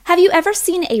Have you ever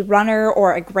seen a runner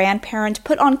or a grandparent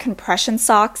put on compression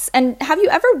socks, and have you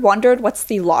ever wondered what's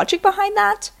the logic behind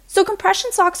that? So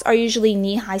compression socks are usually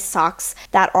knee-high socks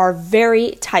that are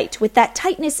very tight, with that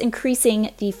tightness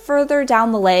increasing the further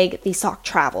down the leg the sock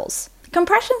travels.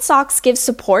 Compression socks give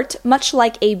support much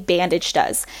like a bandage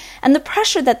does, and the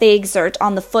pressure that they exert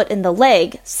on the foot and the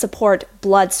leg support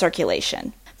blood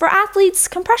circulation. For athletes,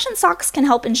 compression socks can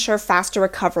help ensure faster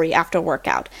recovery after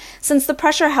workout, since the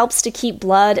pressure helps to keep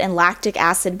blood and lactic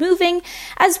acid moving,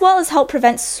 as well as help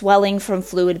prevent swelling from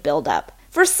fluid buildup.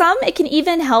 For some, it can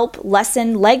even help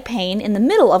lessen leg pain in the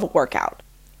middle of a workout.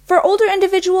 For older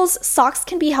individuals, socks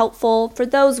can be helpful for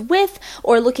those with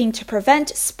or looking to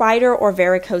prevent spider or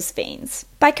varicose veins.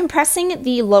 By compressing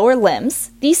the lower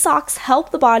limbs, these socks help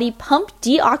the body pump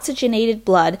deoxygenated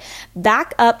blood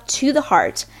back up to the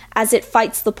heart as it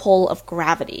fights the pull of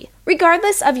gravity.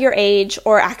 Regardless of your age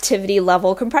or activity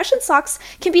level, compression socks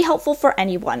can be helpful for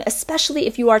anyone, especially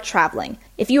if you are traveling.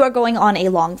 If you are going on a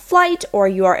long flight or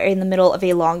you are in the middle of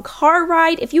a long car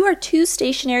ride, if you are too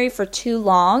stationary for too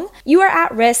long, you are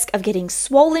at risk of getting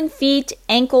swollen feet,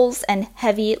 ankles, and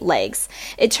heavy legs.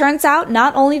 It turns out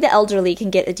not only the elderly can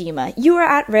get edema, you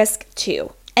are at risk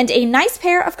too. And a nice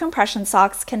pair of compression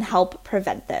socks can help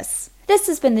prevent this. This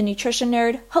has been the Nutrition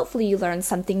Nerd. Hopefully you learned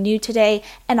something new today,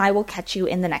 and I will catch you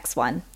in the next one.